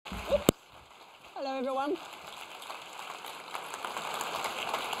Hello, everyone.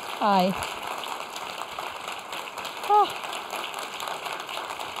 Hi. Oh.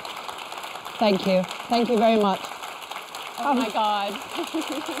 Thank you. Thank you very much. Oh my God.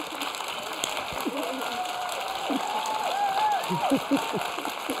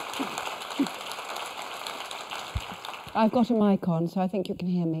 I've got a mic on, so I think you can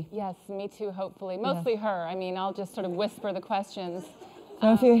hear me. Yes, me too, hopefully. Mostly her. I mean, I'll just sort of whisper the questions.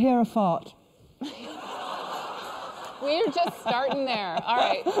 So if you hear a fart. We're just starting there. All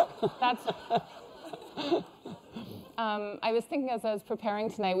right. That's. I was thinking as I was preparing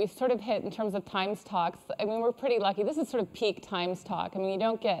tonight, we've sort of hit, in terms of TimesTalks, I mean, we're pretty lucky. This is sort of peak TimesTalk. I mean, you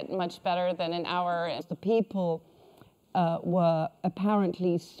don't get much better than an hour. The people were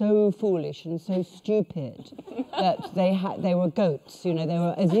apparently so foolish and so stupid that they were goats. You know, they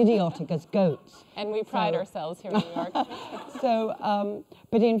were as idiotic as goats. And we pride ourselves here in New York.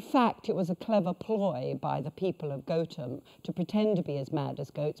 But in fact, it was a clever ploy by the people of Gotham to pretend to be as mad as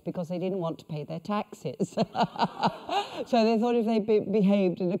goats because they didn't want to pay their taxes. So they thought if they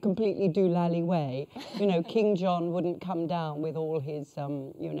behaved in a completely doolally way, you know, King John wouldn't come down with all his,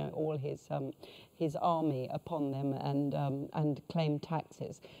 you know, all his army upon them and claim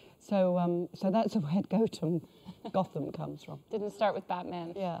taxes. So that's where Gotham comes from. Didn't start with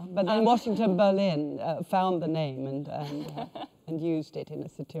Batman. Yeah, but then Washington Berlin found the name and used it in a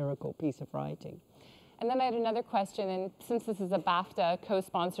satirical piece of writing. And then I had another question, and since this is a BAFTA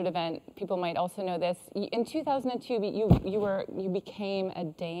co-sponsored event, people might also know this. In 2002, you became a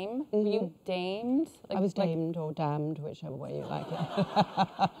dame. Mm-hmm. Were you damed? I was damed or damned, whichever way you like it.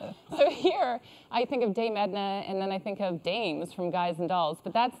 So here, I think of Dame Edna, and then I think of dames from Guys and Dolls,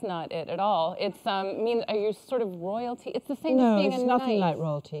 but that's not it at all. It's are you sort of royalty? It's the same as being a knight. No, it's nothing like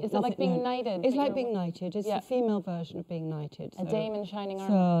royalty. Is it like being knighted? It's like being knighted. It's the female version of being knighted. A dame in shining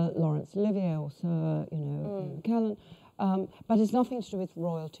armor. Sir Laurence Olivier or Sir, you know, Callan. But it's nothing to do with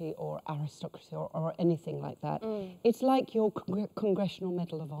royalty or aristocracy or anything like that. It's like your Congressional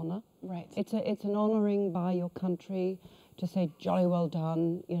Medal of Honor. Right. It's an honouring by your country to say, jolly well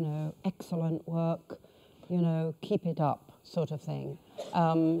done, you know, excellent work, you know, keep it up, sort of thing.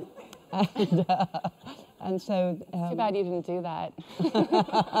 And so... it's too bad you didn't do that.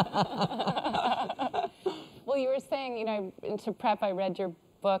 Well, you were saying, you know, to prep, I read your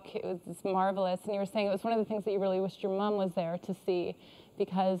book. It was marvelous, and you were saying it was one of the things that you really wished your mom was there to see,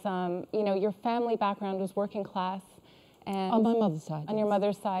 because you know, your family background was working class, and on my mother's side. On your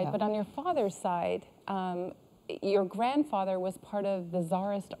mother's side, yeah. But on your father's side, your grandfather was part of the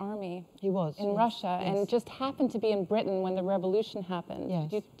Tsarist army. He was in Russia, yes. And just happened to be in Britain when the revolution happened. Yes.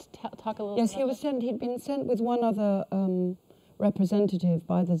 Could you talk a little? Yes, about he was sent. He'd been sent with one other representative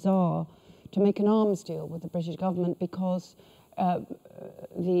by the Tsar to make an arms deal with the British government because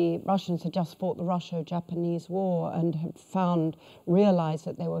the Russians had just fought the Russo-Japanese War and had realized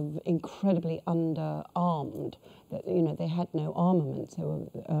that they were incredibly underarmed, that, you know, they had no armaments. They were,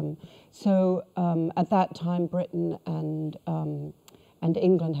 at that time, Britain and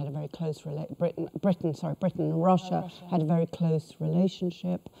England had a very close Britain and Russia had a very close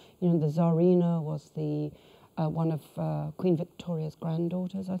relationship. You know, the Tsarina was the one of Queen Victoria's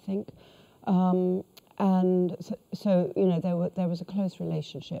granddaughters, I think. And so you know, there was a close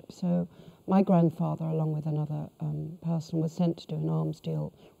relationship. So my grandfather, along with another person, was sent to do an arms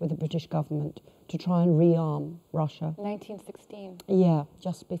deal with the British government to try and rearm Russia. 1916. Yeah,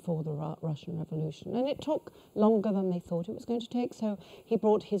 just before the Russian Revolution. And it took longer than they thought it was going to take. So he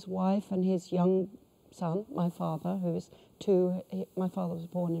brought his wife and his young son, my father, who was 2. My father was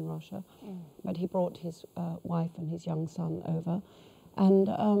born in Russia, but he brought his wife and his young son over.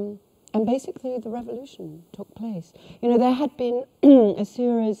 And basically the revolution took place. You know, there had been a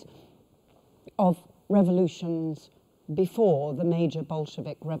series of revolutions before the major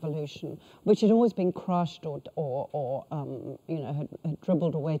Bolshevik revolution, which had always been crushed or you know, had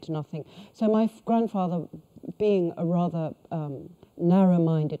dribbled away to nothing. So my grandfather, being a rather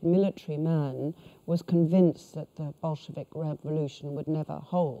narrow-minded military man, was convinced that the Bolshevik revolution would never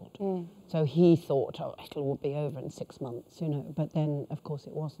hold. So he thought, oh, it'll be over in 6 months, you know. But then, of course,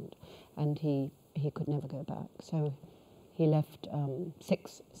 it wasn't, and he could never go back. So he left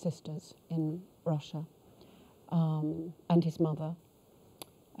 6 sisters in Russia, and his mother,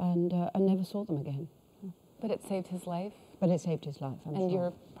 and never saw them again. But it saved his life? But it saved his life, I'm sure. And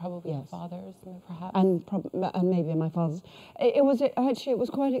your probably your father's, perhaps? And maybe my father's. It was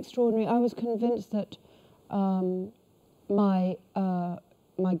quite extraordinary. I was convinced that my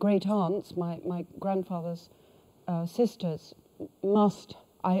great aunts, my grandfather's sisters,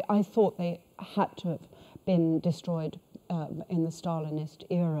 I thought they had to have been destroyed in the Stalinist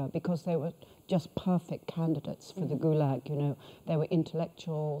era, because they were just perfect candidates for the Gulag. You know, they were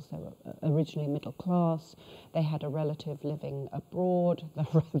intellectuals, they were originally middle class, they had a relative living abroad,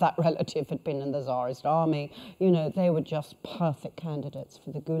 that relative had been in the Tsarist army, you know, they were just perfect candidates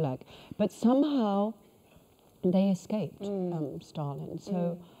for the Gulag. But somehow they escaped Stalin.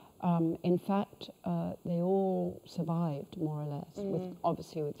 So in fact, they all survived, more or less,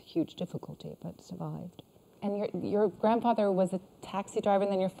 obviously with huge difficulty, but survived. And your grandfather was a taxi driver,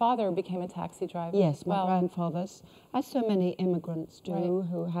 and then your father became a taxi driver. Yes, my grandfathers, as so many immigrants do,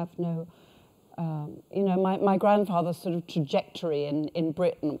 who have no, you know, my grandfather's sort of trajectory in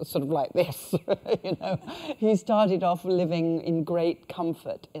Britain was sort of like this, you know. He started off living in great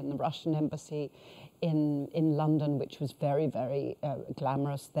comfort in the Russian embassy in London, which was very, very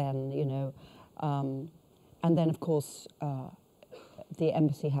glamorous then, you know. And then, of course, the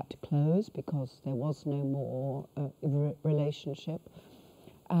embassy had to close because there was no more relationship.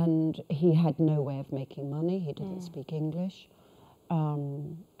 And he had no way of making money. He didn't speak English.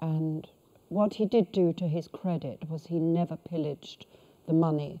 And what he did do, to his credit, was he never pillaged the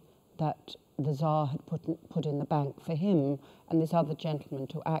money that the Tsar had put in the bank for him and this other gentleman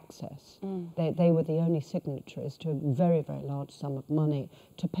to access. They were the only signatories to a very, very large sum of money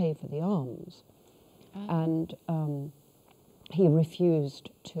to pay for the arms. And he refused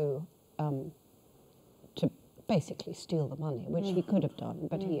to basically steal the money, which he could have done,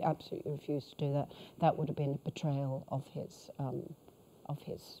 but he absolutely refused to do that. That would have been a betrayal of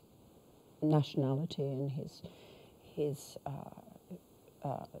his nationality and his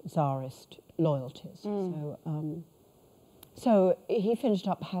Tsarist loyalties. So he finished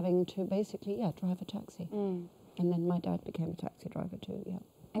up having to basically, drive a taxi. And then my dad became a taxi driver too,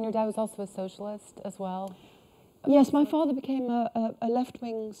 And your dad was also a socialist as well? Yes, my father became a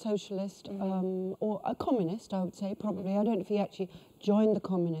left-wing socialist, or a communist, I would say, probably. I don't know if he actually joined the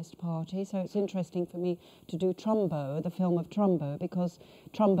Communist Party, so it's interesting for me to do Trumbo, the film of Trumbo, because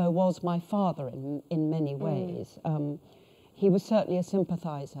Trumbo was my father in many ways. He was certainly a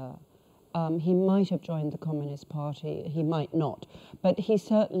sympathizer. He might have joined the Communist Party, he might not, but he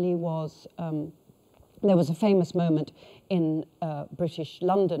certainly was. There was a famous moment in British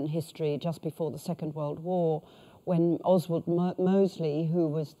London history just before the Second World War when Oswald Mosley, who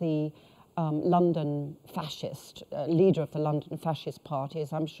was the London fascist, leader of the London fascist party,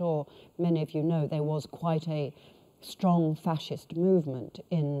 as I'm sure many of you know, there was quite a strong fascist movement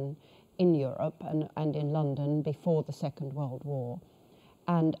in Europe and in London before the Second World War.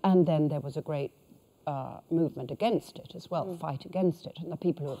 And then there was a great movement against it as well, fight against it. And the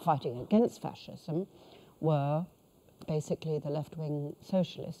people who were fighting against fascism were basically the left-wing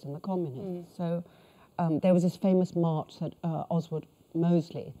socialists and the communists. So there was this famous march that Oswald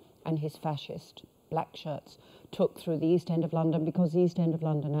Mosley and his fascist black shirts took through the East End of London, because the East End of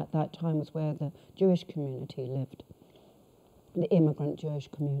London at that time was where the Jewish community lived. The immigrant Jewish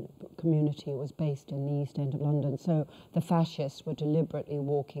community was based in the East End of London. So the fascists were deliberately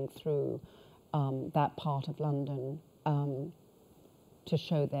walking through that part of London to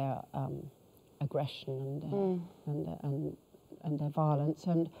show their aggression and their violence.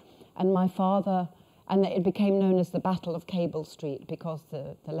 And my father, and it became known as the Battle of Cable Street, because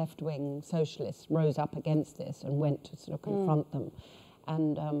the left-wing socialists rose up against this and went to sort of confront them.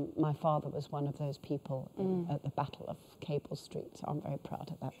 And my father was one of those people at the Battle of Cable Street, so I'm very proud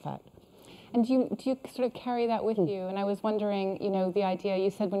of that fact. And do you sort of carry that with you? And I was wondering, you know, the idea, you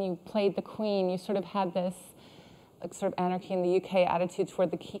said when you played the Queen, you sort of had this like, sort of anarchy in the UK attitude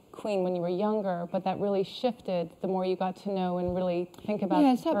toward the Queen when you were younger, but that really shifted the more you got to know and really think about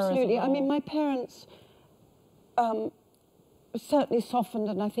Yes, her absolutely. as a I mean, my parents certainly softened,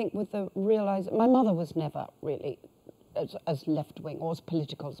 and I think with the realization, my mother was never really as left-wing or as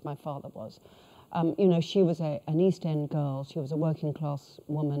political as my father was. You know, she was an East End girl. She was a working-class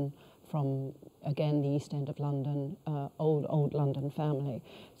woman from, again, the East End of London, old London family.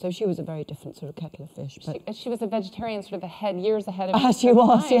 So she was a very different sort of kettle of fish. But she was a vegetarian sort of years ahead of her she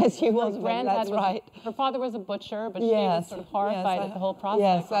was, time. yes, she was. Her granddad that's right. Her father was a butcher, but she was sort of horrified at the whole process.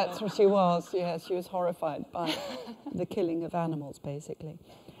 Yes, that's what she was. Yes, she was horrified by the killing of animals, basically.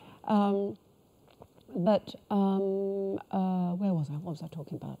 Where was I? What was I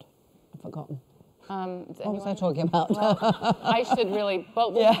talking about? I've forgotten. What was I talking about? Well, I should really,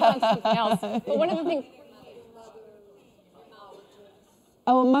 but we'll go on something else. But one of the things...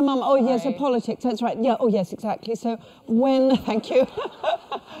 Oh, my mum, yes, politics, that's right. Yeah, oh yes, exactly. So when, thank you.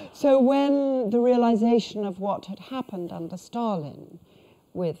 So when the realization of what had happened under Stalin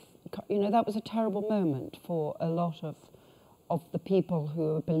with, you know, that was a terrible moment for a lot of the people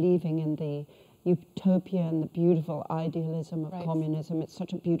who were believing in the utopia and the beautiful idealism of Right. communism. It's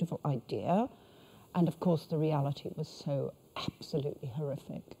such a beautiful idea. And of course, the reality was so absolutely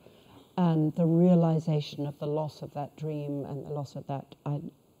horrific. And the realization of the loss of that dream and the loss of that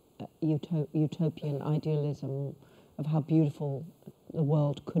utopian idealism of how beautiful the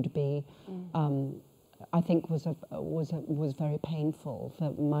world could be, I think was very painful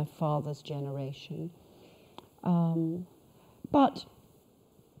for my father's generation. But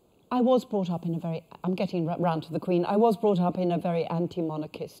I was brought up in a very, I'm getting round to the Queen, I was brought up in a very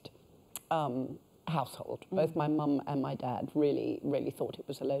anti-monarchist household. Both my mum and my dad really, really thought it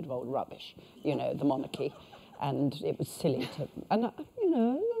was a load of old rubbish, you know, the monarchy. And it was silly to, and you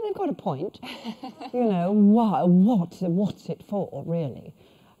know, they've got a point. You know, what's it for, really?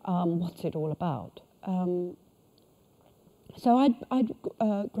 What's it all about? So I'd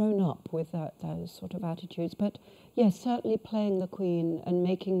grown up with those sort of attitudes, but yes, certainly playing the Queen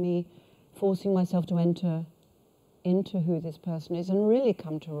and forcing myself to enter into who this person is and really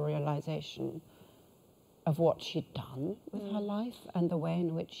come to a realization of what she'd done with her life and the way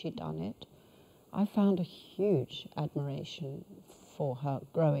in which she'd done it. I found a huge admiration for her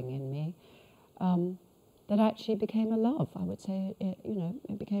growing in me that actually became a love. I would say,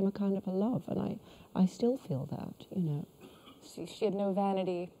 it became a kind of a love, and I still feel that, you know. She had no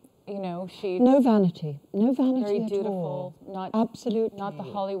vanity, you know. No vanity very at dutiful, all. Absolutely. Not the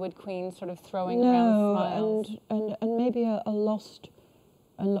Hollywood queen sort of throwing around smiles. and maybe a lost,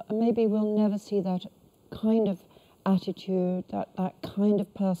 maybe we'll never see that kind of attitude, that kind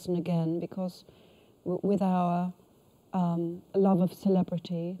of person again, because with our love of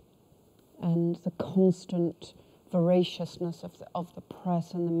celebrity and the constant voraciousness of the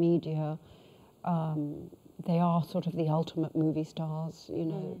press and the media, they are sort of the ultimate movie stars, you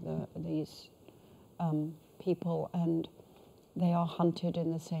know, these people, and they are hunted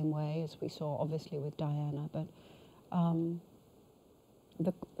in the same way as we saw obviously with Diana, but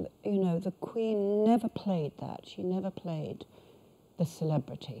the Queen never played that. She never played the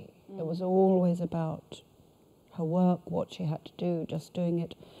celebrity. It was always about her work, what she had to do, just doing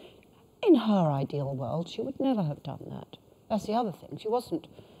it. In her ideal world, she would never have done that. That's the other thing.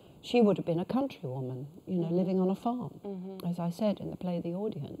 She would have been a country woman, you know, living on a farm, as I said in the play The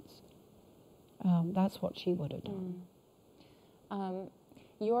Audience. That's what she would have done.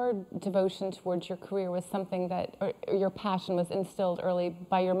 Your devotion towards your career was something that, or your passion was instilled early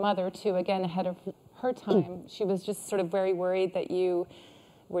by your mother too, again, ahead of her time. She was just sort of very worried that you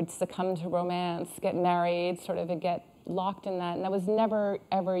would succumb to romance, get married, sort of get locked in that. And that was never,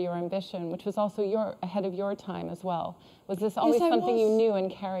 ever your ambition, which was also ahead of your time as well. Was this always something you knew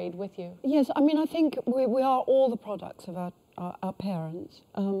and carried with you? Yes, I mean, I think we are all the products of our parents.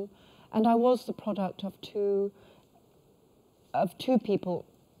 And I was the product of two people,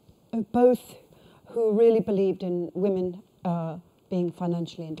 both who really believed in women being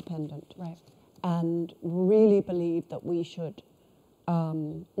financially independent. Right. And really believed that we should,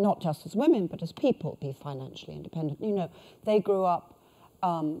 not just as women, but as people, be financially independent. You know, they grew up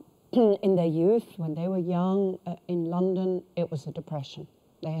in their youth, when they were young, in London. It was a depression.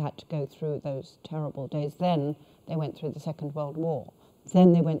 They had to go through those terrible days. Then they went through the Second World War.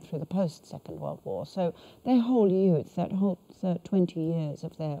 Then they went through the post-Second World War. So their whole youth, that whole 20 years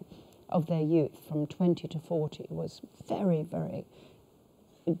of their youth, from 20 to 40, was very, very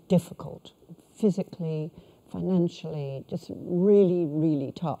difficult, physically, financially, just really,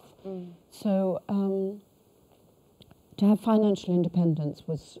 really tough. So to have financial independence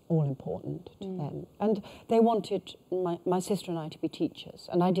was all important to them. And they wanted my sister and I to be teachers,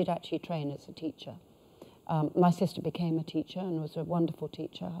 and I did actually train as a teacher. My sister became a teacher and was a wonderful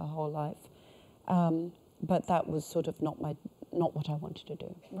teacher her whole life. But that was sort of not what I wanted to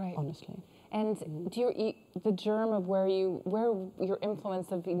do, right. Honestly. And the germ of where your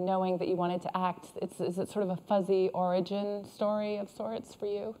influence of knowing that you wanted to act, is it sort of a fuzzy origin story of sorts for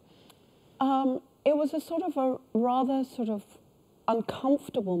you? It was a rather sort of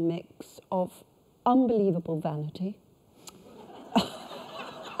uncomfortable mix of unbelievable vanity,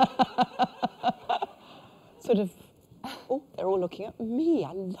 sort of, oh, they're all looking at me,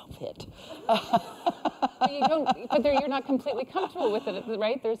 I love it. You're not completely comfortable with it,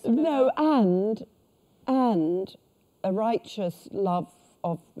 right? No, and a righteous love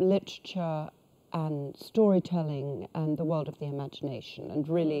of literature and storytelling and the world of the imagination, and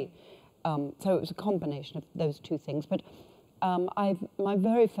really, so it was a combination of those two things. But my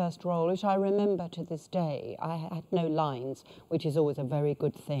very first role, which I remember to this day, I had no lines, which is always a very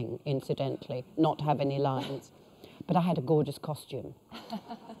good thing, incidentally, not to have any lines. But I had a gorgeous costume.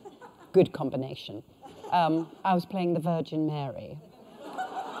 Good combination. I was playing the Virgin Mary.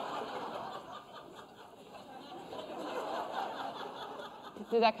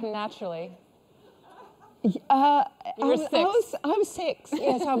 Did that come naturally? I was 6. I was 6.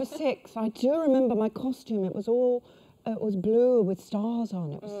 Yes, I was 6. I do remember my costume. It was blue with stars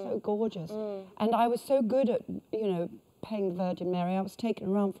on. It was so gorgeous, and I was so good at playing the Virgin Mary. I was taken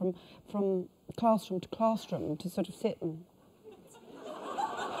around from classroom to classroom to sort of sit and.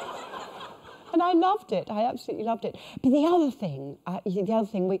 And I loved it. I absolutely loved it. But the other thing,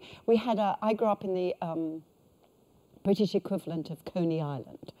 we had I grew up in the British equivalent of Coney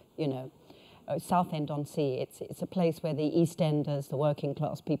Island, Southend-on-Sea. It's a place where the East Enders, the working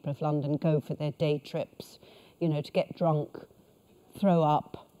class people of London, go for their day trips, to get drunk, throw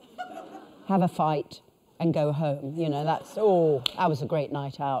up, have a fight, and go home. That was a great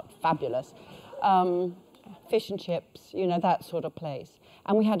night out, fabulous. Fish and chips, that sort of place.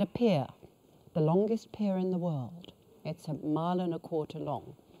 And we had a pier, the longest pier in the world. It's 1.25 miles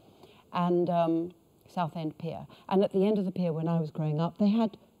long, and Southend Pier. And at the end of the pier, when I was growing up, they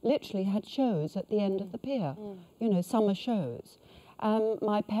literally had shows at the end of the pier, summer shows.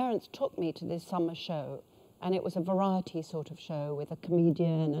 My parents took me to this summer show, and it was a variety sort of show with a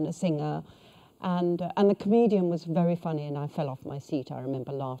comedian and a singer, and the comedian was very funny, and I fell off my seat. I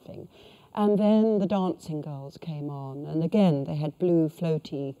remember laughing. And then the dancing girls came on, and again, they had blue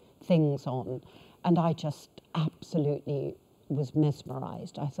floaty things on, and I just absolutely was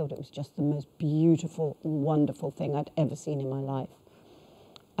mesmerized. I thought it was just the most beautiful, wonderful thing I'd ever seen in my life.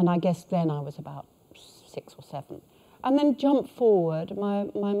 And I guess then I was about 6 or 7. And then jump forward, my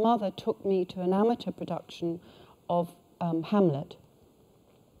mother took me to an amateur production of Hamlet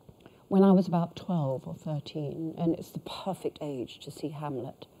when I was about 12 or 13, and it's the perfect age to see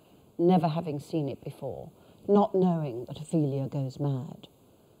Hamlet, never having seen it before, not knowing that Ophelia goes mad,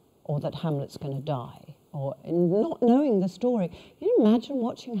 or that Hamlet's going to die, or not knowing the story. Can you imagine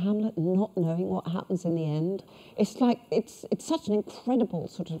watching Hamlet and not knowing what happens in the end? It's like, it's such an incredible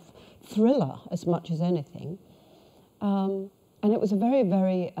sort of thriller as much as anything. And it was a very,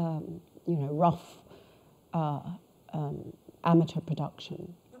 very, rough amateur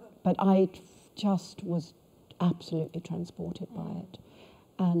production. But I just was absolutely transported by it.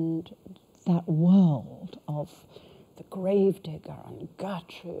 And that world of the gravedigger and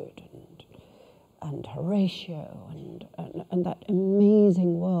Gertrude and Horatio and that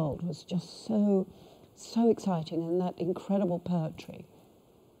amazing world was just so exciting, and that incredible poetry,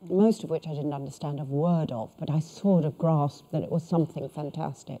 most of which I didn't understand a word of, but I sort of grasped that it was something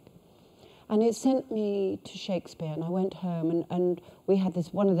fantastic. And it sent me to Shakespeare, and I went home, and we had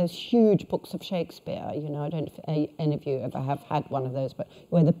one of those huge books of Shakespeare, I don't know if any of you ever have had one of those, but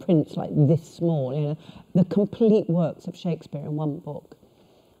where the print's like this small, the complete works of Shakespeare in one book.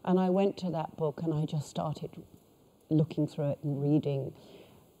 And I went to that book, and I just started looking through it and reading,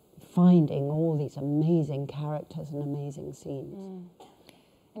 finding all these amazing characters and amazing scenes.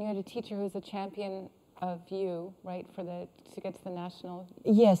 And you had a teacher who was a champion of you, right, to get to the national...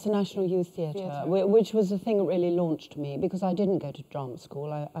 Yes, the National Youth Theatre, which was the thing that really launched me, because I didn't go to drama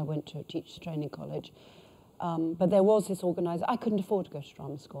school. I went to a teacher's training college. But there was this organizer. I couldn't afford to go to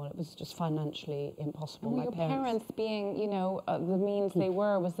drama school. It was just financially impossible. Well, your parents being, the means they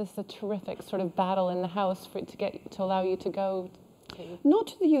were, was this a terrific sort of battle in the house to allow you to go to... Not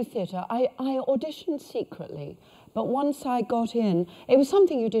to the youth theatre. I auditioned secretly. But once I got in, it was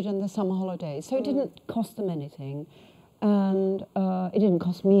something you did in the summer holidays, so it didn't cost them anything, and it didn't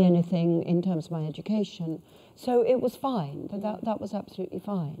cost me anything in terms of my education. So it was fine. That was absolutely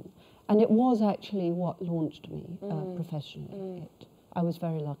fine. And it was actually what launched me professionally. I was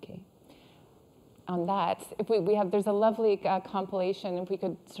very lucky. On that, if there's a lovely compilation, if we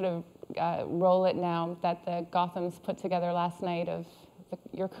could sort of roll it now, that the Gothams put together last night of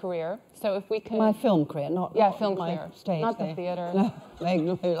your career. So if we could... My film career, not film my career, stage. not the theater. No,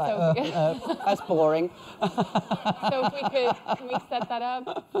 no, that's boring. So if we could, can we set that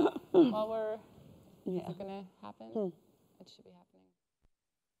up while we're... Is it going to happen? It should be happening.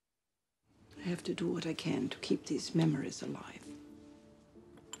 I have to do what I can to keep these memories alive.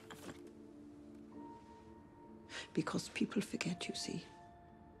 Because people forget, you see.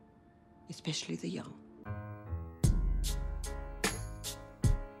 Especially the young.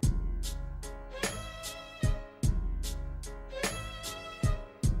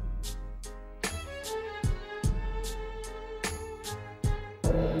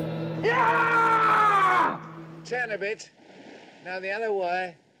 Turn a bit. Now the other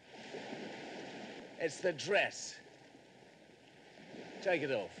way. It's the dress. Take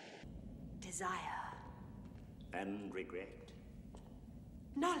it off. Desire. And regret.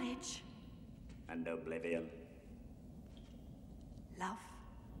 Knowledge. And oblivion. Love.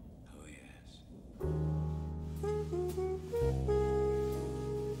 Oh, yes.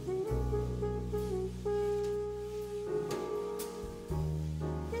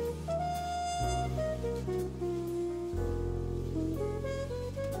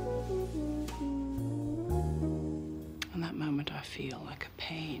 feel like a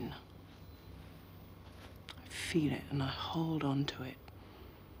pain. I feel it and I hold on to it.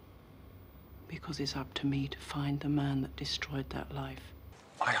 Because it's up to me to find the man that destroyed that life.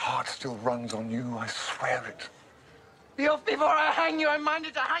 My heart still runs on you, I swear it. Be off before I hang you. I'm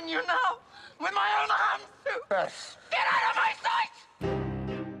minded to hang you now. With my own hands, too. Yes. Get out of my sight!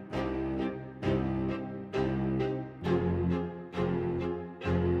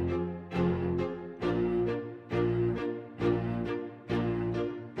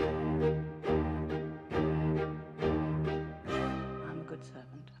 I'm a good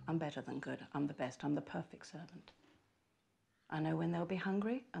servant. I'm better than good. I'm the best. I'm the perfect servant. I know when they'll be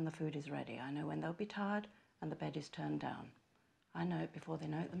hungry and the food is ready. I know when they'll be tired and the bed is turned down. I know it before they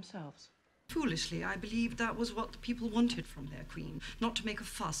know it themselves. Foolishly, I believed that was what the people wanted from their queen. Not to make a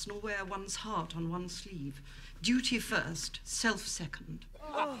fuss, nor wear one's heart on one's sleeve. Duty first, self second.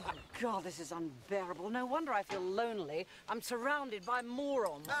 Oh, my God, this is unbearable. No wonder I feel lonely. I'm surrounded by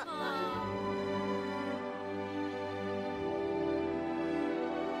morons.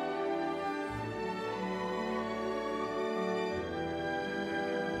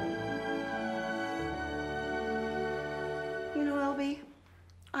 You know, Elby,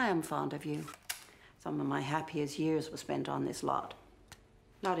 I am fond of you. Some of my happiest years were spent on this lot.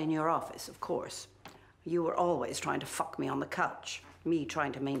 Not in your office, of course. You were always trying to fuck me on the couch. Me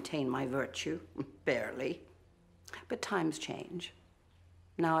trying to maintain my virtue. Barely. But times change.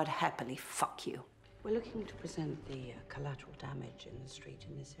 Now I'd happily fuck you. We're looking to present the collateral damage in the street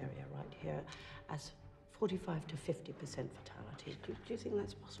in this area right here as 45 to 50% fatality. Do you think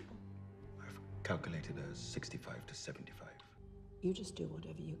that's possible? I've calculated as 65 to 75. You just do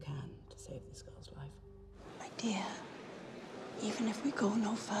whatever you can to save this girl's life. My dear, even if we go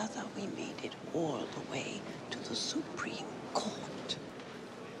no further, we made it all the way to the Supreme Court.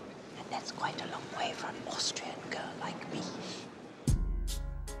 And that's quite a long way for an Austrian girl like me.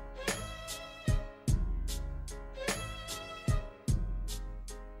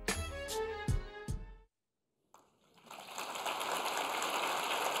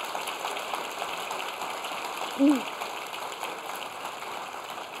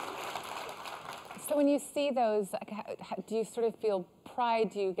 So when you see those, do you sort of feel pride?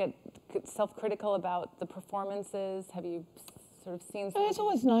 Do you get self-critical about the performances? Have you sort of seen some? It's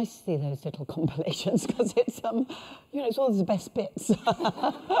always nice to see those little compilations because it's it's always the best bits,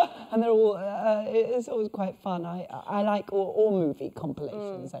 and they're all. It's always quite fun. I like all movie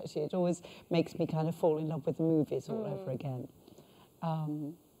compilations. Actually, it always makes me kind of fall in love with the movies all over again.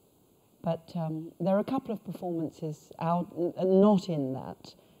 But there are a couple of performances out, not in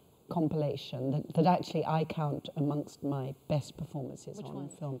that compilation, that actually I count amongst my best performances on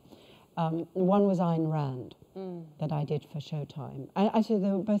film. One was Ayn Rand, that I did for Showtime. Actually, they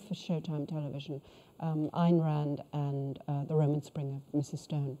were both for Showtime television. Ayn Rand and The Roman Spring of Mrs.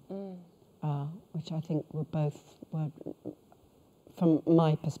 Stone, which I think were from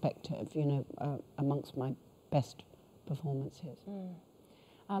my perspective, amongst my best performances.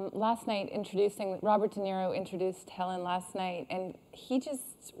 Last night, Robert De Niro introduced Helen last night, and he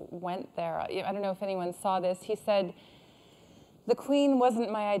just went there. I don't know if anyone saw this. He said, "The Queen wasn't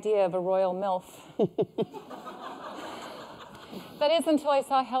my idea of a royal MILF." That is until I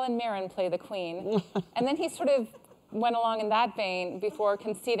saw Helen Mirren play the Queen. And then he sort of went along in that vein before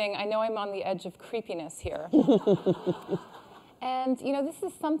conceding, "I know I'm on the edge of creepiness here." And, this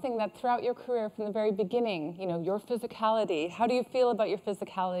is something that throughout your career from the very beginning, your physicality, how do you feel about your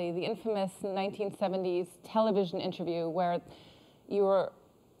physicality? The infamous 1970s television interview where you were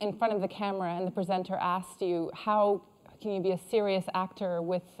in front of the camera and the presenter asked you, how can you be a serious actor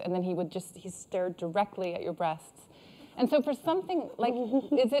and then he stared directly at your breasts. And so for something like,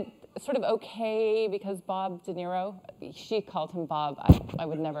 is it sort of okay because Bob De Niro, she called him Bob, I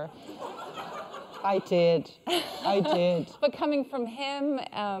would never. I did. But coming from him,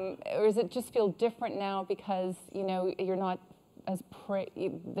 or does it just feel different now because, you're not as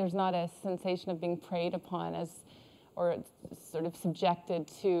there's not a sensation of being preyed upon or sort of subjected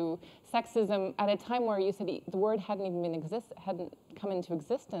to sexism at a time where you said the word hadn't come into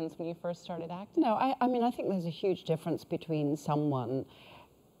existence when you first started acting? No, I think there's a huge difference between someone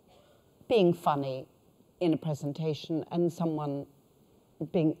being funny in a presentation and someone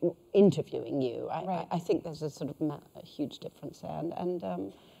interviewing you. I think there's a sort of a huge difference there. And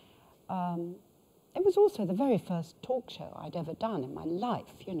it was also the very first talk show I'd ever done in my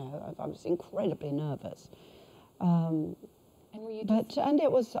life, I was incredibly nervous. And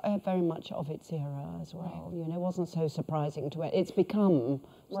it was very much of its era as well. It wasn't so surprising to it. It's become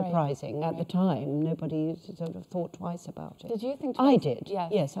surprising at the time. Nobody sort of thought twice about it. Did you think twice? I did.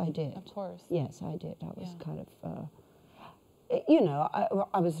 Yes. Yes, I did. Of course. Yes, I did. I was kind of... you know,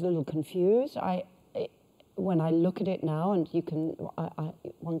 I was a little confused. When I look at it now, and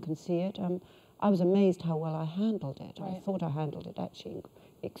one can see it, I was amazed how well I handled it. Right. I thought I handled it actually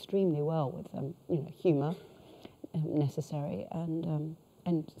extremely well with, you know, humour necessary and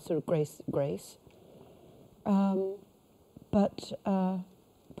sort of grace. But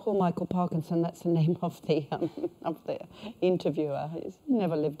poor Michael Parkinson, that's the name of the interviewer. He's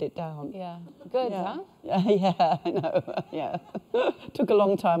never lived it down. Yeah. Good, yeah. huh? Yeah, I know. Yeah. Took a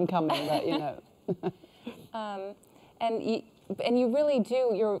long time coming, but you know. And you really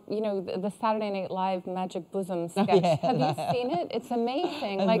do, you know, the Saturday Night Live Magic Bosom sketch. Yeah. Have you seen it? It's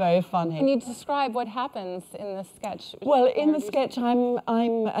amazing. It's very funny. Can you describe what happens in the sketch? Well, in the sketch,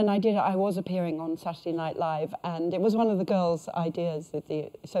 I was appearing on Saturday Night Live, and it was one of the girls' ideas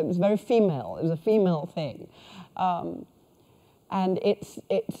so it was very female. It was a female thing. And it's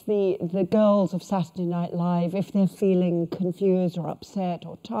the girls of Saturday Night Live, if they're feeling confused or upset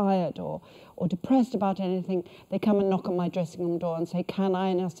or tired or depressed about anything, they come and knock on my dressing room door and say, "Can I?"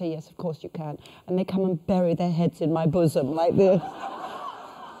 And I say, "Yes, of course you can." And they come and bury their heads in my bosom like this.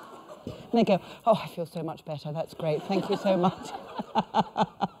 And they go, "Oh, I feel so much better. That's great. Thank you so much."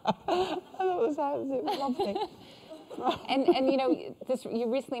 It was lovely. And you know, you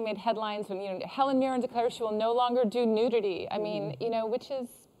recently made headlines when, you know, Helen Mirren declares she will no longer do nudity. I mean, you know,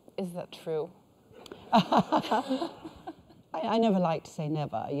 is that true? I never like to say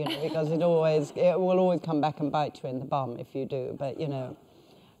never, you know, because it will always come back and bite you in the bum if you do. But you know,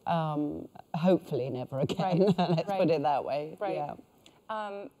 hopefully never again. Right. Let's put it that way. Right.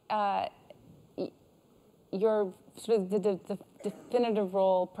 Yeah. Your sort of the definitive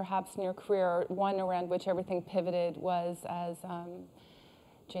role, perhaps in your career, one around which everything pivoted, was as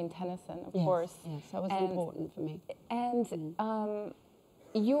Jane Tennyson, of course. Yes, that was important for me. And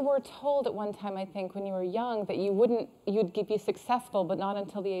you were told at one time, I think, when you were young, that you'd be successful, but not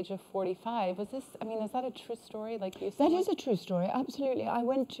until the age of 45. Is that a true story? That is a true story, absolutely. I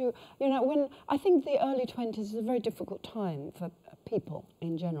went to, you know, I think the early 20s is a very difficult time for people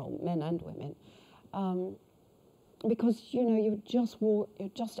in general, men and women. Because, you know, you're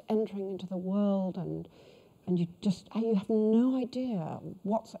just entering into the world and you have no idea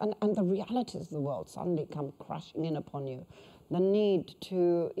and the realities of the world suddenly come crashing in upon you. The need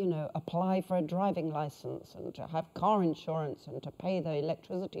to, you know, apply for a driving license and to have car insurance and to pay the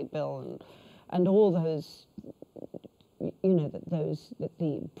electricity bill and all those, you know,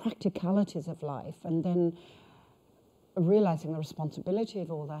 the practicalities of life, and then realizing the responsibility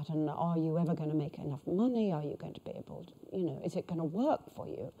of all that, and are you ever going to make enough money? Are you going to be able to, you know, is it going to work for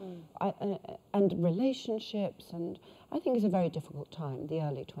you? And relationships, and I think it's a very difficult time, the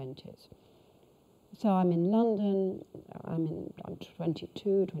early 20s. So I'm in London, I'm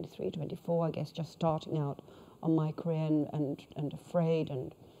 22, 23, 24, I guess, just starting out on my career and afraid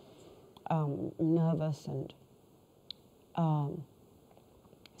and nervous. And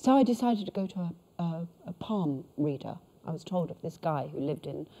so I decided to go to a palm reader. I was told of this guy who lived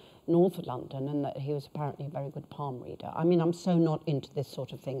in north of London and that he was apparently a very good palm reader. I mean, I'm so not into this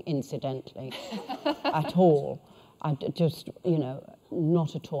sort of thing, incidentally, at all. I just, you know,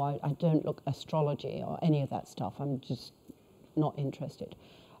 not at all. I don't look astrology or any of that stuff. I'm just not interested.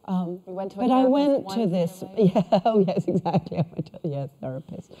 You went to but I went to this, oh yes, exactly. I went to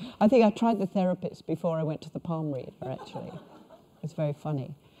therapist. I think I tried the therapist before I went to the palm reader, actually. It's very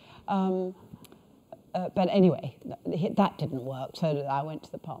funny. But anyway, that didn't work, so I went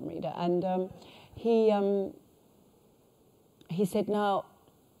to the palm reader. And he said, "Now,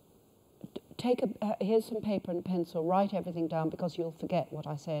 here's some paper and a pencil, write everything down because you'll forget what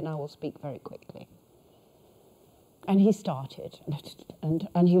I say and I will speak very quickly." And he started,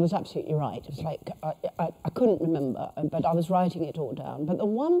 and he was absolutely right. It was like, I couldn't remember, but I was writing it all down. But the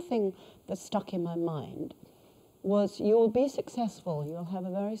one thing that stuck in my mind was, you'll be successful, you'll have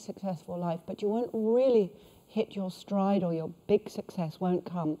a very successful life, but you won't really hit your stride, or your big success won't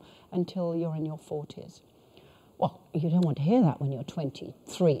come until you're in your 40s. Well, you don't want to hear that when you're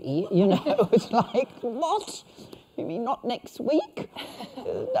 23, you know. It's like, what? You mean not next week?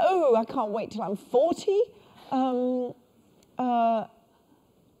 No, I can't wait till I'm 40. And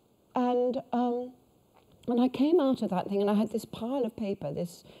I came out of that thing, and I had this pile of paper,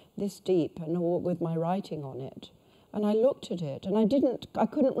 this deep, and all with my writing on it. And I looked at it, and I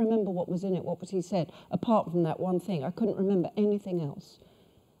couldn't remember what was in it, what was he said, apart from that one thing. I couldn't remember anything else.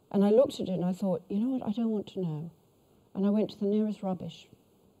 And I looked at it, and I thought, you know what, I don't want to know. And I went to the nearest rubbish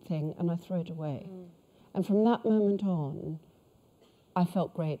thing, and I threw it away. And from that moment on, I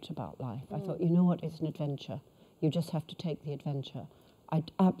felt great about life. I thought, you know what, it's an adventure. You just have to take the adventure. I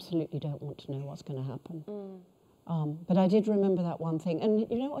absolutely don't want to know what's going to happen. But I did remember that one thing. And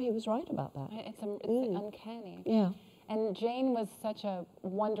you know what? He was right about that. It's uncanny. Yeah. And Jane was such a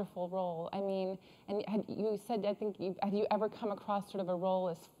wonderful role. I mean, and you said, I think, had you ever come across sort of a role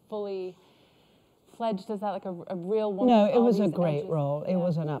as fully fledged as that, like a real woman? No, it was a great role. It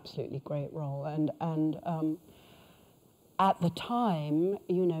was an absolutely great role. And at the time,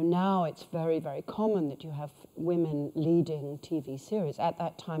 you know, now it's very, very common that you have women leading TV series. At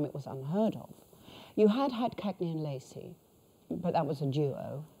that time, it was unheard of. You had Cagney and Lacey, but that was a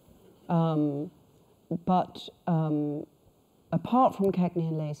duo. But apart from Cagney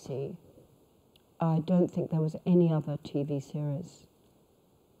and Lacey, I don't think there was any other TV series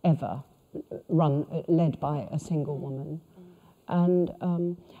ever led by a single woman. And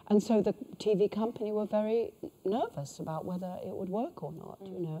so the TV company were very nervous about whether it would work or not,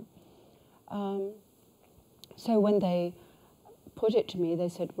 you know. So when they put it to me, they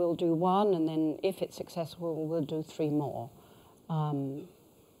said, we'll do one, and then if it's successful, we'll do 3 more.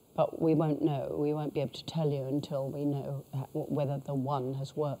 But we won't know. We won't be able to tell you until we know whether the one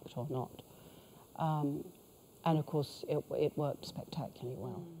has worked or not. And of course, it worked spectacularly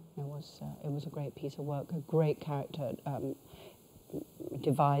well. It was a great piece of work, a great character,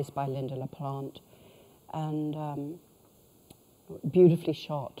 devised by Linda LaPlante, and beautifully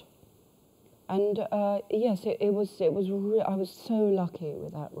shot. And yes, I was so lucky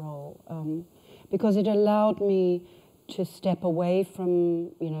with that role, because it allowed me to step away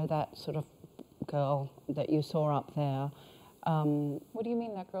from, you know, that sort of girl that you saw up there. What do you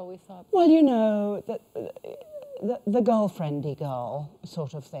mean, that girl we saw up there? Well, you know, the girlfriendy girl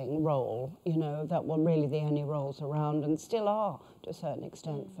sort of thing, role, you know, that were really the only roles around, and still are to a certain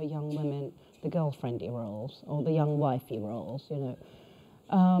extent for young women, the girlfriendy roles, or the young wifey roles, you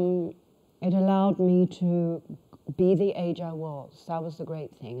know. It allowed me to be the age I was. That was the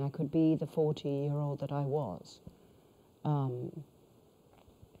great thing. I could be the 40-year-old that I was.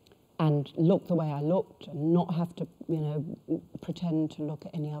 And look the way I looked, and not have to, you know, pretend to look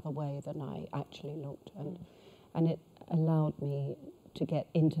any other way than I actually looked. And it allowed me to get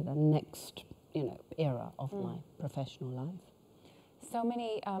into the next, you know, era of my professional life. So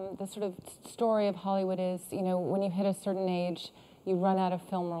many, the sort of story of Hollywood is, you know, when you hit a certain age, you run out of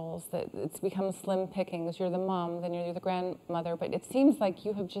film roles, that it's become slim pickings. You're the mom, then you're the grandmother, but it seems like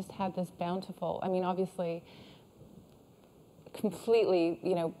you have just had this bountiful, I mean, obviously, completely,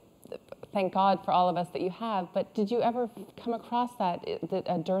 you know, thank God for all of us that you have, but did you ever come across that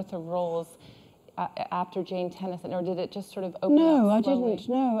a dearth of roles after Jane Tennyson, or did it just sort of open up slowly? No, I didn't.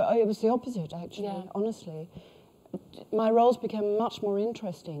 No, it was the opposite, actually, honestly. My roles became much more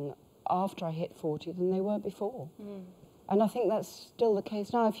interesting after I hit 40 than they were before. And I think that's still the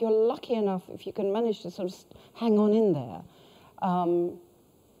case now. If you're lucky enough, if you can manage to sort of hang on in there.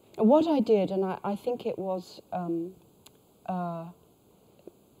 What I did, and I think it was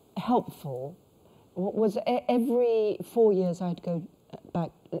helpful, was every 4 years I'd go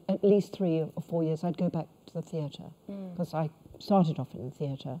back, at least 3 or 4 years, I'd go back to the theatre, because I started off in the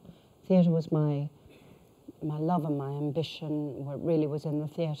theatre. Theatre was my love and my ambition, really was in the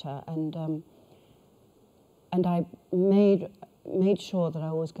theatre, and I made sure that I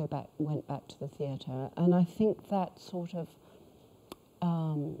always went back to the theatre, and I think that sort of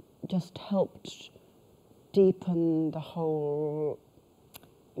just helped deepen my whole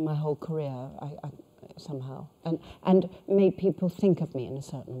career, somehow, and made people think of me in a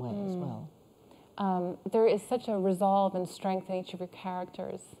certain way as well. There is such a resolve and strength in each of your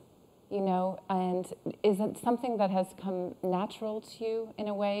characters, you know, and is it something that has come natural to you in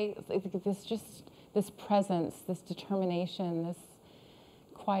a way? This presence, this determination, this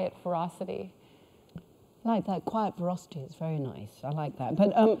quiet ferocity. I like that. Quiet ferocity is very nice. I like that.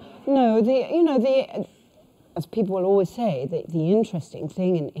 But no, as people will always say, the interesting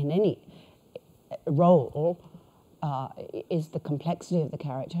thing in any role is the complexity of the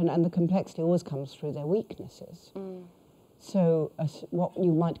character, and the complexity always comes through their weaknesses. So what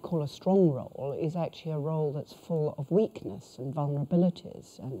you might call a strong role is actually a role that's full of weakness and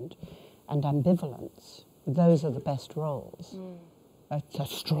vulnerabilities and ambivalence. Those are the best roles. A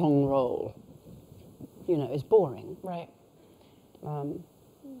strong role, you know, is boring. Right.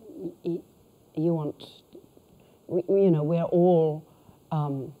 You want, you know, we're all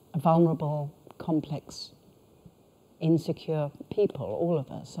vulnerable, complex, insecure people, all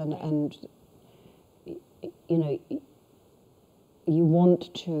of us, and you know, you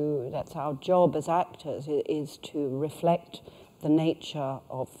want to, that's our job as actors, is to reflect the nature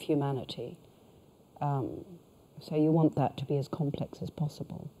of humanity. So you want that to be as complex as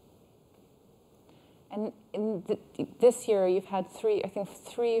possible. And this year, you've had three,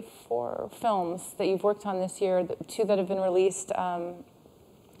 4 films that you've worked on this year, 2 that have been released.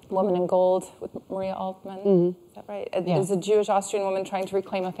 Woman in Gold with Maria Altman, is that right? Yeah. It's a Jewish Austrian woman trying to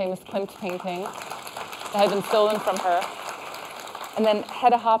reclaim a famous Klimt painting that had been stolen from her. And then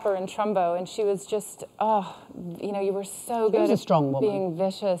Hedda Hopper in Trumbo, and she was just, you were so good She was a strong woman. Being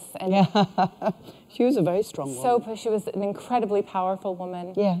vicious. And Yeah, she was a very strong woman. she was an incredibly powerful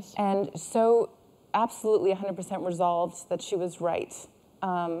woman. Yes. And so absolutely 100% resolved that she was right.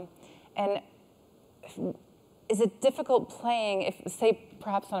 And is it difficult playing, if, say,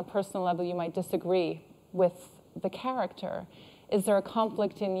 perhaps on a personal level you might disagree with the character? Is there a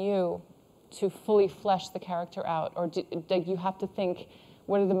conflict in you to fully flesh the character out? Or do you have to think,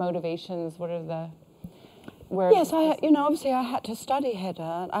 what are the motivations, what are the... Yes, obviously I had to study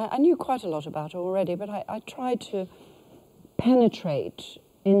Hedda. I knew quite a lot about her already, but I tried to penetrate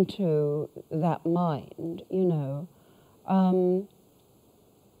into that mind,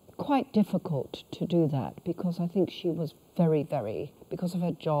 quite difficult to do that because I think she was very, very, because of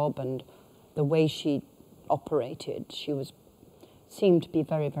her job and the way she operated, seemed to be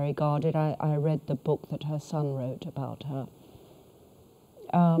very, very guarded. I read the book that her son wrote about her.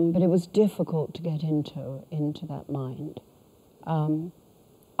 But it was difficult to get into that mind.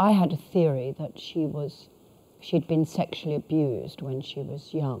 I had a theory that she'd been sexually abused when she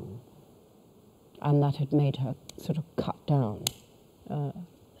was young, and that had made her sort of cut down,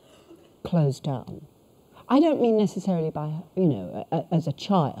 closed down. I don't mean necessarily by, as a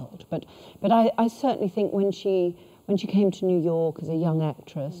child, but I certainly think when she came to New York as a young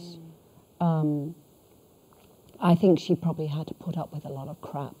actress, I think she probably had to put up with a lot of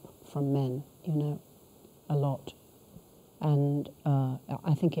crap from men, a lot. And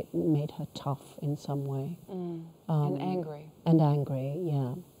I think it made her tough in some way. And angry. And angry,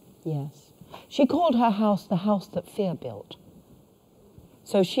 yeah, yes. She called her house the house that fear built.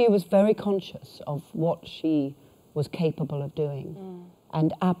 So she was very conscious of what she was capable of doing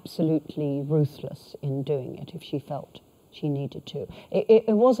and absolutely ruthless in doing it if she felt she needed to.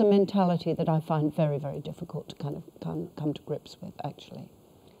 It was a mentality that I find very, very difficult to kind of come to grips with, actually.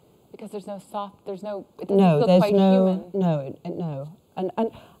 Because it doesn't feel quite human. No. And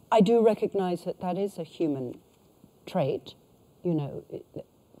I do recognize that is a human trait.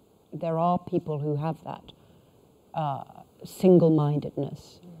 There are people who have that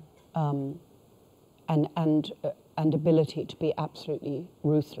single-mindedness and ability to be absolutely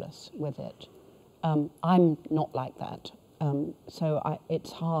ruthless with it. I'm not like that. So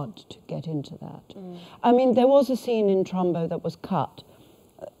it's hard to get into that. I mean, there was a scene in Trumbo that was cut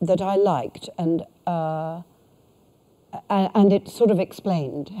that I liked, and it sort of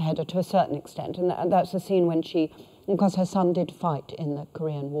explained Hedda to a certain extent, and that's the scene when because her son did fight in the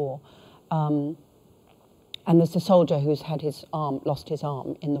Korean War, and there's a soldier who's had lost his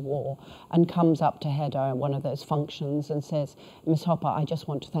arm in the war, and comes up to Hedda at one of those functions and says, "Miss Hopper, I just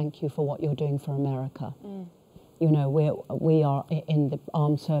want to thank you for what you're doing for America. We are in the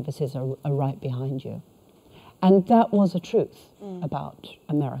armed services are right behind you." And that was a truth about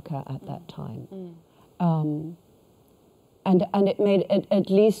America at that time. And it made, at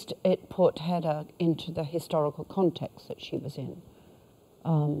least it put Hedda into the historical context that she was in.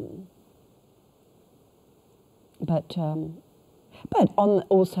 But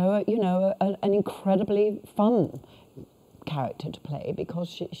also, an incredibly fun character to play because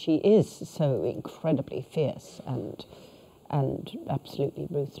she is so incredibly fierce and absolutely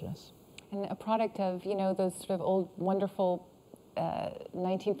ruthless. And a product of, those sort of old, wonderful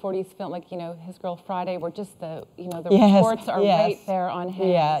 1940s film, like, His Girl Friday, where just the reports are right there on hand.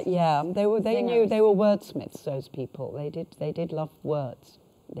 Yeah. They were wordsmiths, those people. They did love words.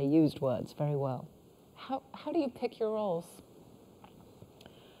 They used words very well. How do you pick your roles?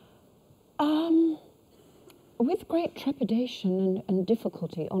 With great trepidation and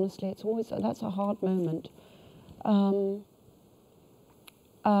difficulty, honestly. It's always, that's a hard moment.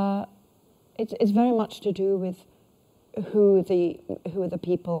 It's very much to do with who are the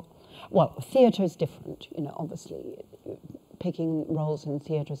people. Well, theatre is different, obviously. Picking roles in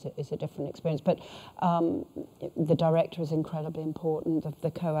theatre is a different experience, but the director is incredibly important.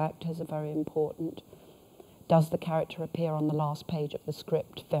 The co-actors are very important. Does the character appear on the last page of the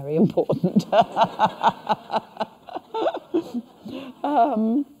script? Very important.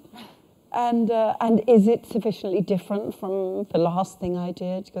 And is it sufficiently different from the last thing I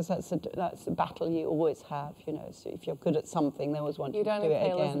did? Because that's a battle you always have, So if you're good at something, they always want you to do it again. You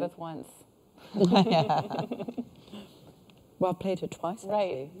don't only play Elizabeth once. Yeah. Well, I've played her twice,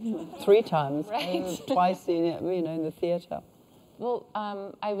 actually. Right. 3 times. Right. Twice in the theatre. Well,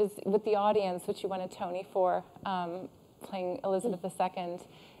 I was with the audience, which you won a Tony for, playing Elizabeth II.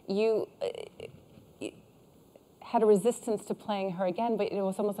 You had a resistance to playing her again, but it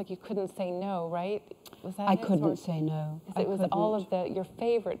was almost like you couldn't say no, right? Was that I couldn't say no. It was all of your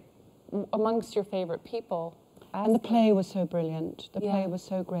favorite, amongst your favorite people. And the play was so brilliant. The play was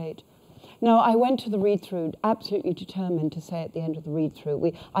so great. No, I went to the read-through absolutely determined to say at the end of the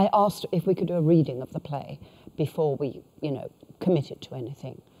read-through, I asked if we could do a reading of the play before we, committed to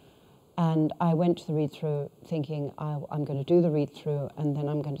anything. And I went to the read-through thinking, I'm going to do the read-through and then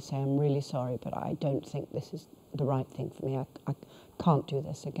I'm going to say, I'm really sorry, but I don't think this is the right thing for me. I can't do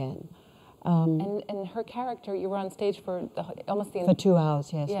this again. And her character, you were on stage for almost the... For 2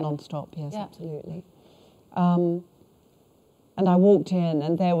 hours, yes, non-stop, yes, absolutely. And I walked in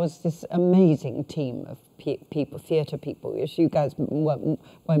and there was this amazing team of people, theatre people, which you guys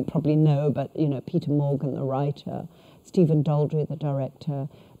won't probably know, but, Peter Morgan, the writer, Stephen Daldry, the director,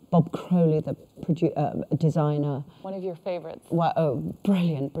 Bob Crowley, the designer. One of your favorites. Well, oh,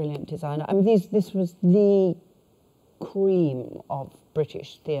 brilliant, brilliant designer. I mean, this was the cream of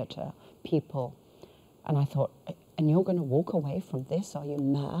British theatre people. And I thought, and you're going to walk away from this? Are you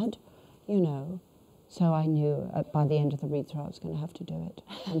mad? So I knew by the end of the read-through I was going to have to do it.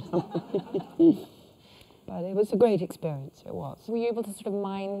 But it was a great experience, it was. Were you able to sort of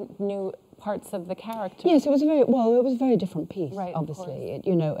mine new parts of the character? Yes, it was a very different piece, right, obviously.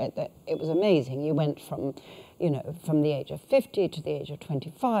 It was amazing. You went from, from the age of 50 to the age of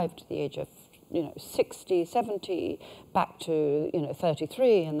 25 to the age of 60, 70, back to,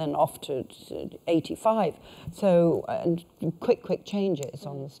 33, and then off to 85. So, and quick changes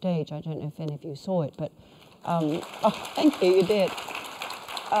on the stage. I don't know if any of you saw it, but, thank you, you did.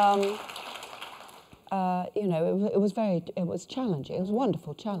 It was challenging. It was a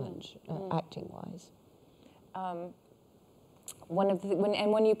wonderful challenge, acting-wise.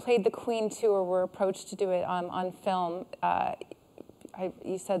 When you played the Queen too, or were approached to do it on film,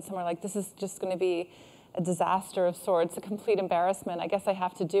 you said somewhere like, this is just going to be a disaster of sorts, a complete embarrassment. I guess I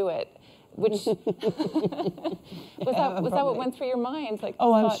have to do it. Which was that what went through your mind? Like,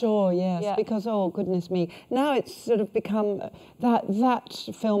 I'm sure, yes. Yeah. Because, oh goodness me, now it's sort of become that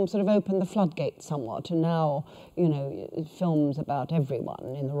film sort of opened the floodgates somewhat, and now films about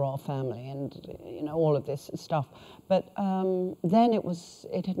everyone in the royal family and all of this stuff. But then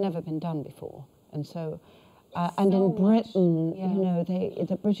it had never been done before, and so. And in Britain,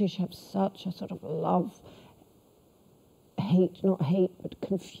 the British have such a sort of not hate, but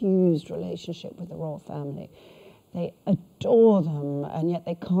confused relationship with the royal family. They adore them, and yet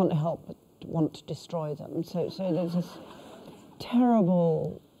they can't help but want to destroy them. So there's this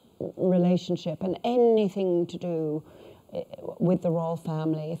terrible relationship, and anything to do with the royal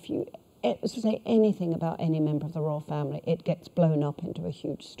family, if you say anything about any member of the royal family, it gets blown up into a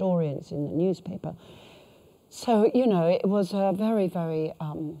huge story, and it's in the newspaper. So, it was a very, very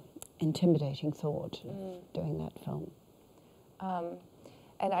intimidating thought, doing that film.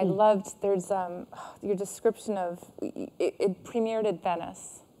 And I loved, there's your description of, it premiered at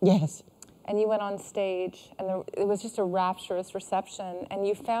Venice. Yes. And you went on stage, and it was just a rapturous reception, and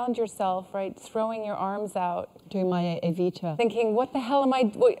you found yourself, right, throwing your arms out. Doing my Evita. Thinking, what the hell am I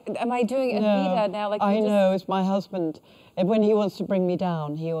doing Evita now? Like, I know, it's my husband. And when he wants to bring me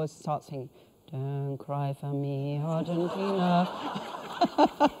down, he always starts singing, "Don't cry for me, Argentina."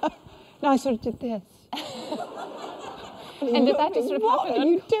 No, I sort of did this. And did that just sort of happen? What are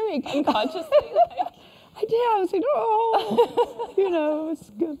you doing? Unconsciously? I did. I was like, oh,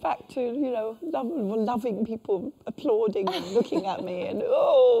 let's go back to, loving people applauding and looking at me, and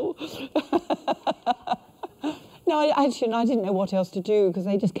oh. No, I didn't know what else to do because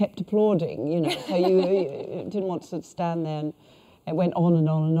they just kept applauding, So you didn't want to stand there, and it went on and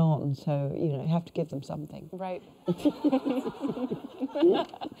on and on. So you have to give them something. Right.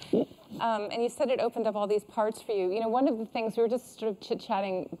 And you said it opened up all these parts for you. One of the things, we were just sort of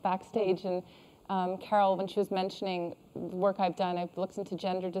chit-chatting backstage, and Carol, when she was mentioning the work I've done, I've looked into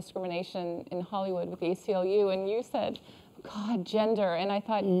gender discrimination in Hollywood with the ACLU, and you said, God, gender. And I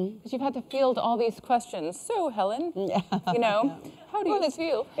thought, because you've had to field all these questions. So, Helen, how do you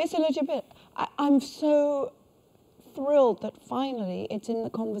feel? It's a little bit, I'm so thrilled that finally it's in the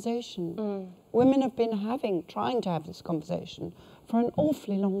conversation. Women have been trying to have this conversation for an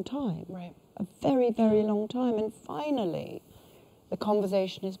awfully long time. Right. A very, very long time. And finally, the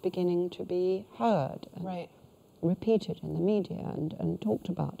conversation is beginning to be heard and repeated in the media and talked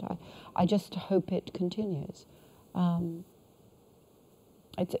about. I just hope it continues. I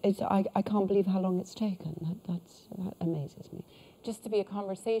can't believe how long it's taken. That amazes me. Just to be a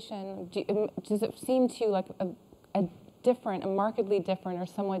conversation, does it seem to you like different, a markedly different or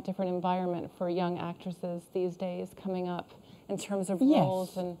somewhat different environment for young actresses these days coming up in terms of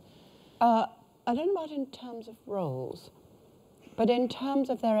roles? And I don't know about in terms of roles, but in terms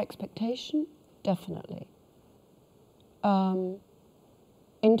of their expectation, definitely. In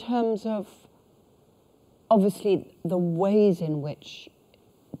terms of, obviously, the ways in which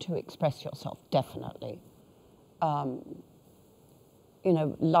to express yourself, definitely. You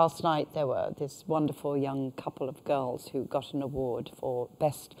know, last night there were this wonderful young couple of girls who got an award for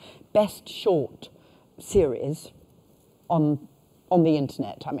best short series on the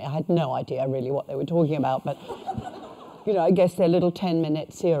internet. I mean, I had no idea really what they were talking about, but you know, I guess they're little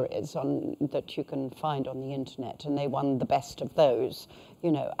 10-minute series that you can find on the internet, and they won the best of those.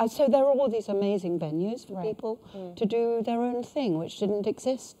 You know, so there are all these amazing venues for people to do their own thing, which didn't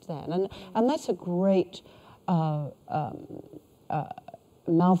exist then, and that's a great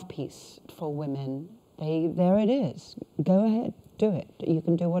mouthpiece for women. There it is. Go ahead, do it. You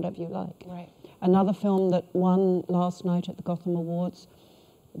can do whatever you like. Right. Another film that won last night at the Gotham Awards,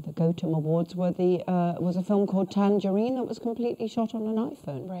 the Gotham Awards, was a film called Tangerine that was completely shot on an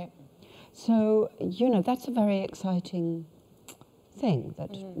iPhone. Right. So, you know, that's a very exciting thing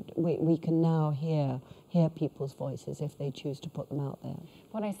that we can now hear people's voices if they choose to put them out there.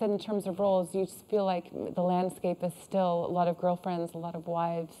 When I said in terms of roles, you just feel like the landscape is still a lot of girlfriends, a lot of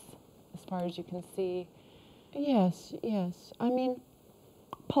wives, as far as you can see. Yes, yes. I mean,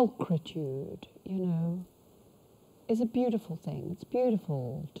 pulchritude, you know, is a beautiful thing. It's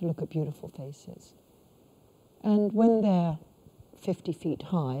beautiful to look at beautiful faces. And when they're 50 feet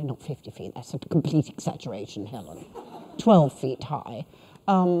high, not 50 feet, that's a complete exaggeration, Helen, 12 feet high,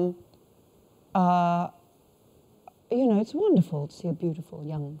 you know, it's wonderful to see a beautiful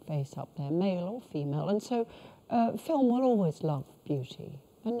young face up there, male or female. And so film will always love beauty,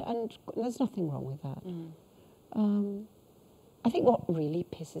 and there's nothing wrong with that. I think what really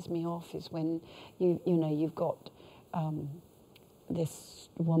pisses me off is when you know, you've got this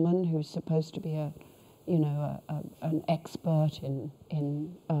woman who's supposed to be an expert in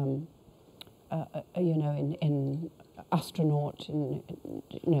astronaut, in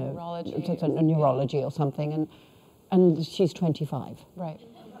neurology or something, and she's 25. Right.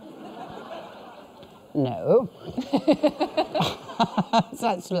 No. So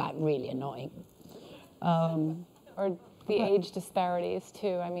that's like really annoying. Or the age disparities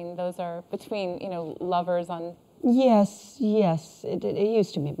too. I mean, those are between, you know, lovers on. Yes, yes. It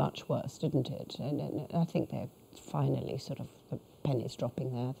used to be much worse, didn't it? And I think they're finally sort of, the penny's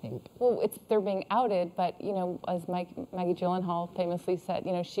dropping there, I think. Well, they're being outed, but, you know, as Maggie Gyllenhaal famously said,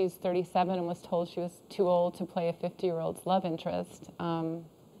 you know, she's 37 and was told she was too old to play a 50-year-old's love interest.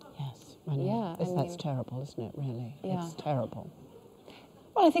 Yes, I know. Yeah, That's terrible, isn't it, really? Yeah. It's terrible.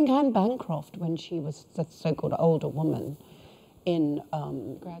 Well, I think Anne Bancroft, when she was the so-called older woman in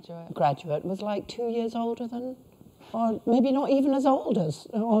Graduate, was like 2 years older than, or maybe not even as old as,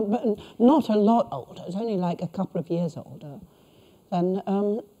 but not a lot older. It's only like a couple of years older than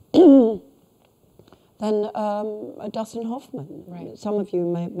Dustin Hoffman. Right. Some of you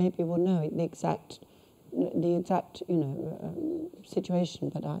maybe will know the exact situation,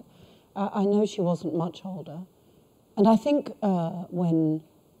 but I know she wasn't much older. And I think when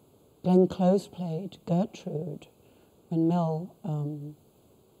Glenn Close played Gertrude, when Mel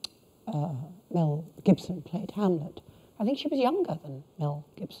Gibson played Hamlet, I think she was younger than Mel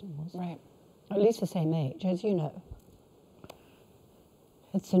Gibson was. Right. At least the same age, as you know.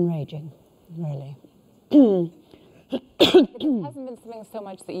 It's enraging, really. It hasn't been something so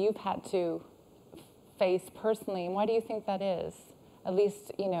much that you've had to face personally, and why do you think that is? At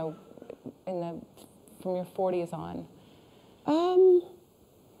least, you know, from your 40s on.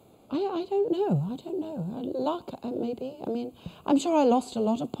 I don't know. Luck, maybe. I mean, I'm sure I lost a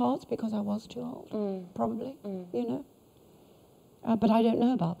lot of parts because I was too old, probably, you know. But I don't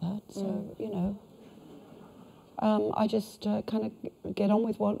know about that, so, you know. I just kind of get on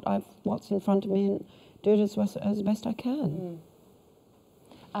with what's in front of me and do it as best I can.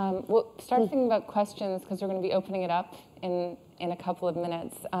 We'll start thinking about questions because we're going to be opening it up in a couple of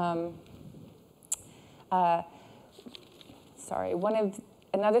minutes. Sorry,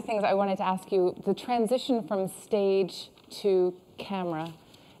 another thing I wanted to ask you, the transition from stage to camera,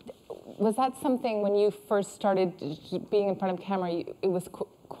 was that something when you first started being in front of camera, it was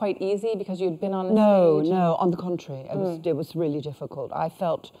quite easy because you'd been on the stage? No, on the contrary, it was really difficult. I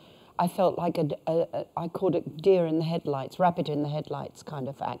felt like I called it deer in the headlights, rabbit in the headlights kind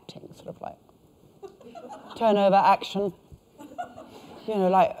of acting, sort of like turnover action. You know,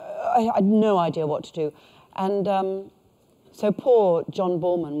 like I had no idea what to do. And so poor John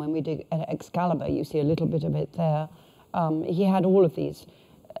Borman, when we did Excalibur, you see a little bit of it there, He had all of these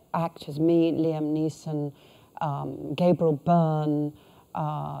actors, me, Liam Neeson, Gabriel Byrne.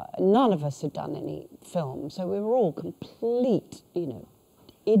 None of us had done any film, so we were all complete,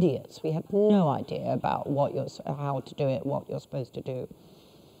 idiots. We had no idea about how to do it, what you're supposed to do.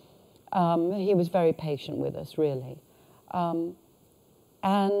 He was very patient with us, really. And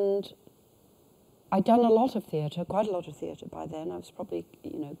I'd done a lot of theatre, quite a lot of theatre by then. I was probably,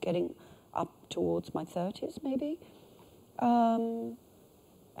 getting up towards my 30s, maybe. And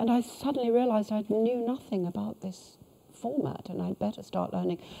I suddenly realised I knew nothing about this format, and I'd better start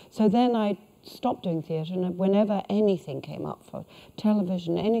learning. So then I stopped doing theatre, and whenever anything came up for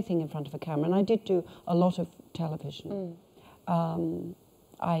television, anything in front of a camera, and I did do a lot of television,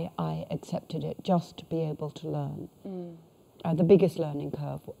 I accepted it just to be able to learn. The biggest learning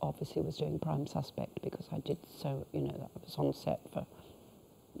curve, obviously, was doing Prime Suspect, because I did so, I was on set for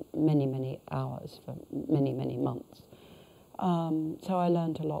many, many hours, for many, many months. So I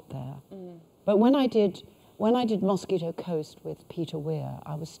learned a lot there. But when I did Mosquito Coast with Peter Weir,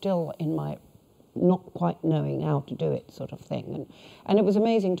 I was still in my not quite knowing how to do it sort of thing. And it was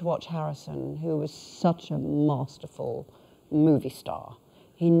amazing to watch Harrison, who was such a masterful movie star.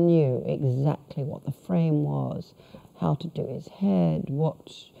 He knew exactly what the frame was, how to do his head,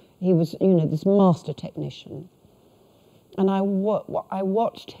 he was, this master technician. And I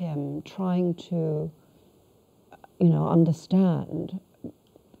watched him trying to, understand.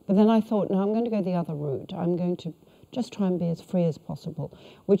 But then I thought, no, I'm going to go the other route. I'm going to just try and be as free as possible,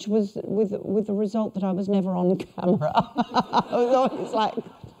 which was with the result that I was never on camera. I was always like,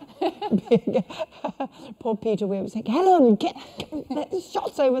 poor Peter Weir was saying, Helen, get the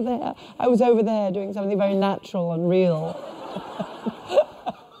shots over there. I was over there doing something very natural and real.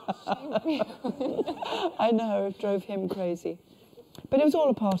 I know, it drove him crazy. But it was all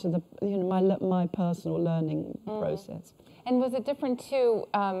a part of my personal learning process. And was it different too,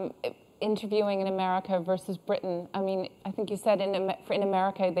 interviewing in America versus Britain? I mean, I think you said in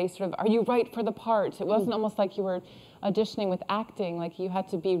America they sort of, are you right for the part? It wasn't almost like you were auditioning with acting, like you had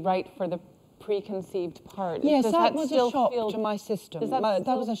to be right for the preconceived part. Yes, that was a shock to my system. Does that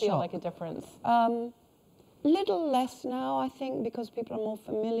was a feel shock. like a difference? Little less now, I think, because people are more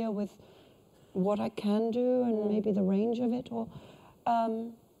familiar with what I can do and maybe the range of it.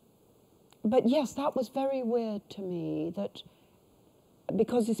 But yes, that was very weird to me,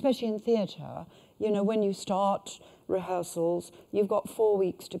 because especially in theatre, when you start rehearsals, you've got 4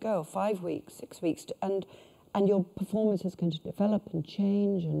 weeks to go, 5 weeks, 6 weeks, and your performance is going to develop and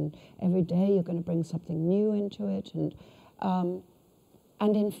change, and every day you're going to bring something new into it. And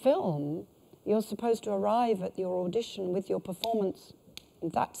in film, you're supposed to arrive at your audition with your performance,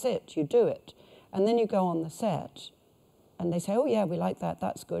 and that's it, you do it. And then you go on the set, and they say, oh yeah, we like that,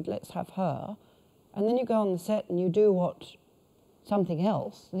 that's good, let's have her. And then you go on the set and you do something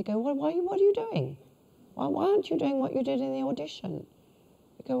else. And they go, well, what are you doing? Why aren't you doing what you did in the audition?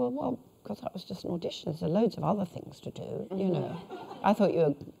 You go, well, because that was just an audition. There's loads of other things to do, I thought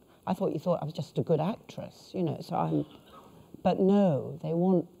you thought I was just a good actress, so but no, they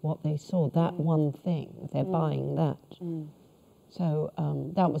want what they saw, that one thing. They're buying that. So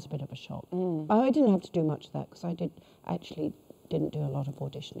that was a bit of a shock. I didn't have to do much of that, because I didn't do a lot of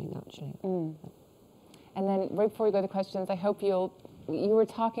auditioning, actually. And then right before we go to questions, I hope you were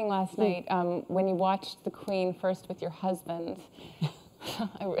talking last night when you watched The Queen first with your husband.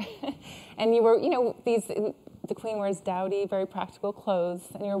 And you were, the Queen wears dowdy, very practical clothes,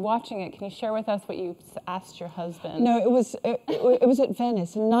 and you were watching it. Can you share with us what you asked your husband? No, it was at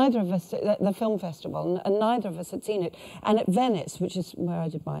Venice, and neither of us, the film festival, and neither of us had seen it. And at Venice, which is where I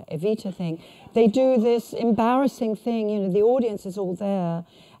did my Evita thing, they do this embarrassing thing. The audience is all there,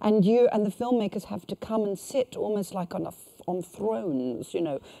 and the filmmakers have to come and sit almost like on thrones,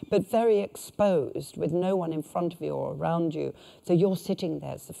 but very exposed, with no one in front of you or around you. So you're sitting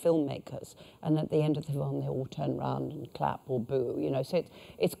there as the filmmakers, and at the end of the film, they all turn around and clap or boo, So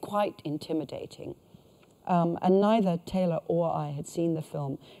it's quite intimidating. And neither Taylor or I had seen the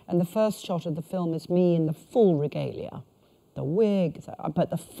film. And the first shot of the film is me in the full regalia, the wig, but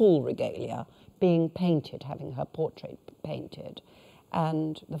the full regalia, being painted, having her portrait painted.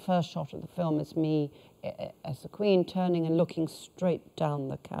 And the first shot of the film is me as the Queen turning and looking straight down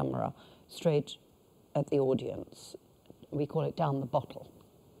the camera, straight at the audience. We call it down the bottle,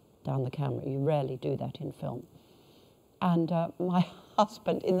 down the camera. You rarely do that in film. And my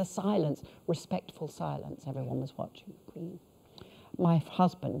husband, in the silence, respectful silence, everyone was watching the Queen. My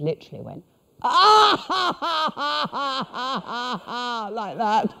husband literally went, ah, ha, ha, ha, ha, ha, like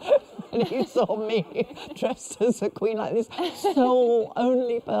that. And he saw me dressed as a queen like this, sole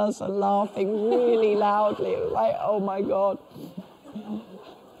only person laughing really loudly. It was like, oh my God.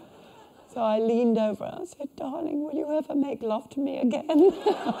 So I leaned over and I said, darling, will you ever make love to me again?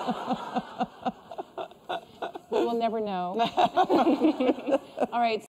 We will never know. All right.